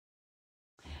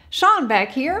Sean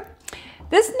back here.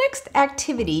 This next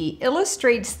activity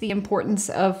illustrates the importance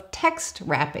of text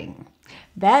wrapping.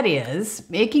 That is,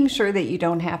 making sure that you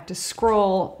don't have to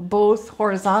scroll both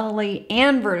horizontally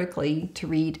and vertically to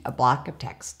read a block of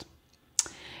text.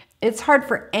 It's hard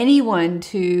for anyone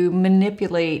to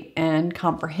manipulate and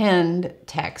comprehend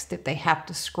text if they have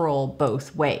to scroll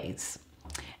both ways.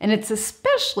 And it's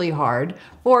especially hard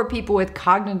for people with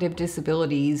cognitive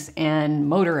disabilities and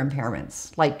motor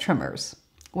impairments, like tremors,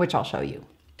 which I'll show you.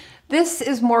 This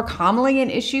is more commonly an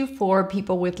issue for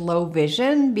people with low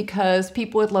vision because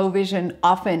people with low vision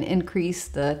often increase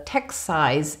the text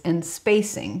size and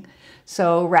spacing,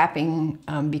 so wrapping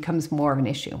becomes more of an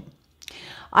issue.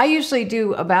 I usually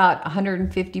do about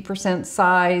 150%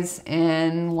 size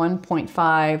and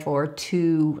 1.5 or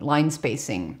 2 line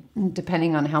spacing,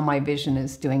 depending on how my vision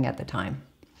is doing at the time.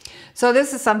 So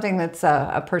this is something that's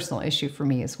a personal issue for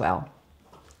me as well.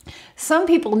 Some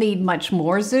people need much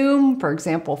more zoom, for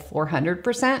example,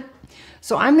 400%.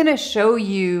 So I'm going to show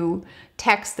you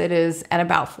text that is at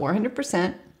about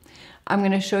 400%. I'm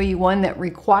going to show you one that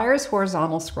requires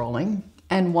horizontal scrolling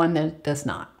and one that does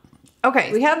not.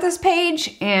 Okay, we have this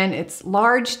page and it's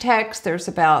large text. There's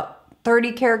about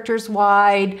 30 characters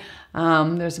wide.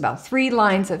 There's about 3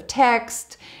 lines of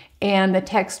text and the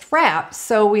text wraps.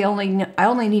 So I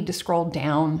only need to scroll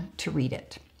down to read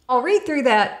it. I'll read through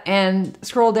that and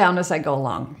scroll down as I go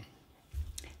along.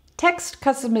 Text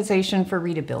customization for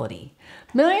readability.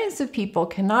 Millions of people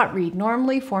cannot read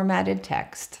normally formatted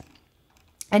text,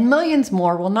 and millions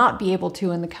more will not be able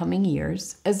to in the coming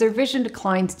years as their vision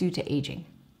declines due to aging.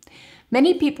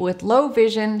 Many people with low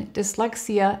vision,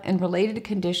 dyslexia, and related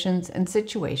conditions and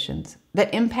situations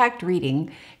that impact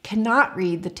reading cannot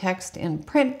read the text in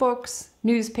print books,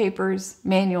 newspapers,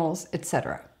 manuals,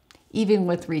 etc., even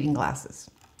with reading glasses.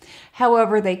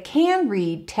 However, they can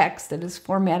read text that is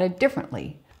formatted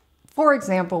differently, for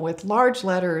example, with large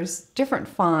letters, different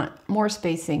font, more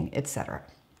spacing, etc.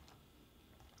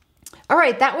 All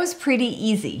right, that was pretty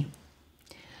easy.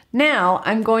 Now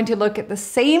I'm going to look at the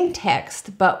same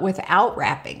text, but without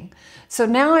wrapping. So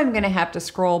now I'm going to have to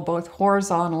scroll both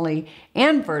horizontally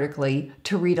and vertically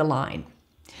to read a line.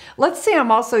 Let's say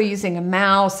I'm also using a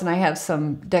mouse and I have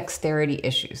some dexterity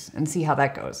issues and see how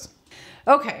that goes.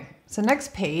 Okay, so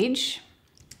next page.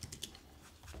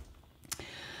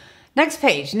 Next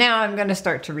page. Now I'm going to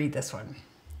start to read this one.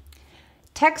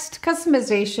 Text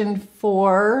customization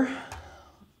for,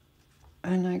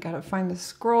 and I got to find the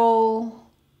scroll.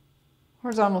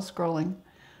 Horizontal scrolling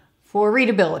for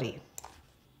readability.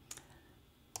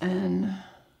 And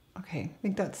okay, I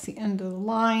think that's the end of the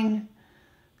line.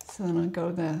 So then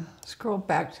I'll scroll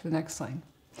back to the next line.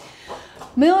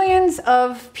 Millions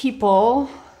of people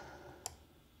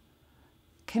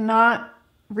cannot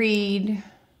read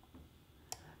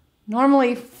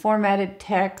normally formatted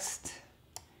text,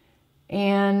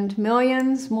 and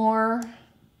millions more.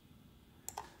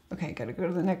 Okay, gotta go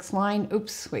to the next line.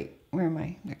 Oops, wait. Where am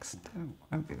I next?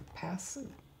 I'm going to pass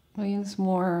millions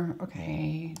more.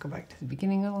 Okay, go back to the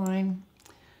beginning of the line.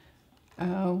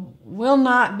 Will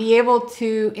not be able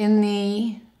to in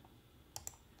the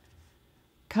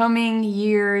coming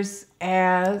years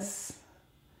as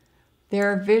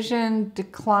their vision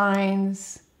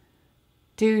declines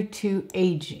due to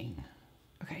aging.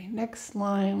 Okay, next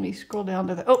line, we scroll down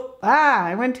to the,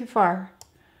 I went too far.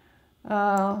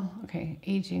 Okay,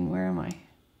 aging, where am I?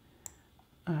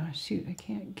 Shoot, I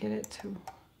can't get it to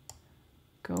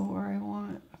go where I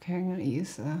want. Okay, I'm gonna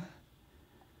use the,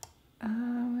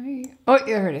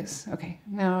 there it is. Okay,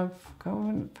 now I've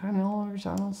gone panel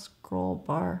horizontal scroll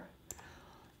bar.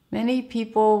 Many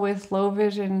people with low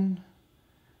vision,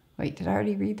 wait, did I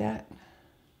already read that?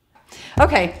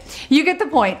 Okay, you get the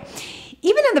point.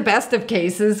 Even in the best of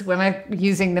cases, when I'm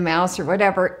using the mouse or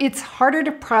whatever, it's harder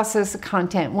to process the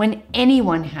content when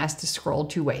anyone has to scroll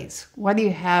 2 ways, whether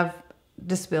you have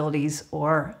disabilities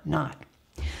or not.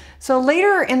 So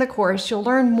later in the course, you'll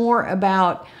learn more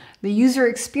about the user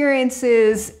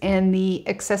experiences and the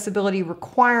accessibility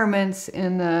requirements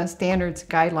in the standards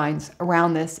guidelines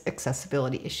around this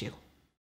accessibility issue.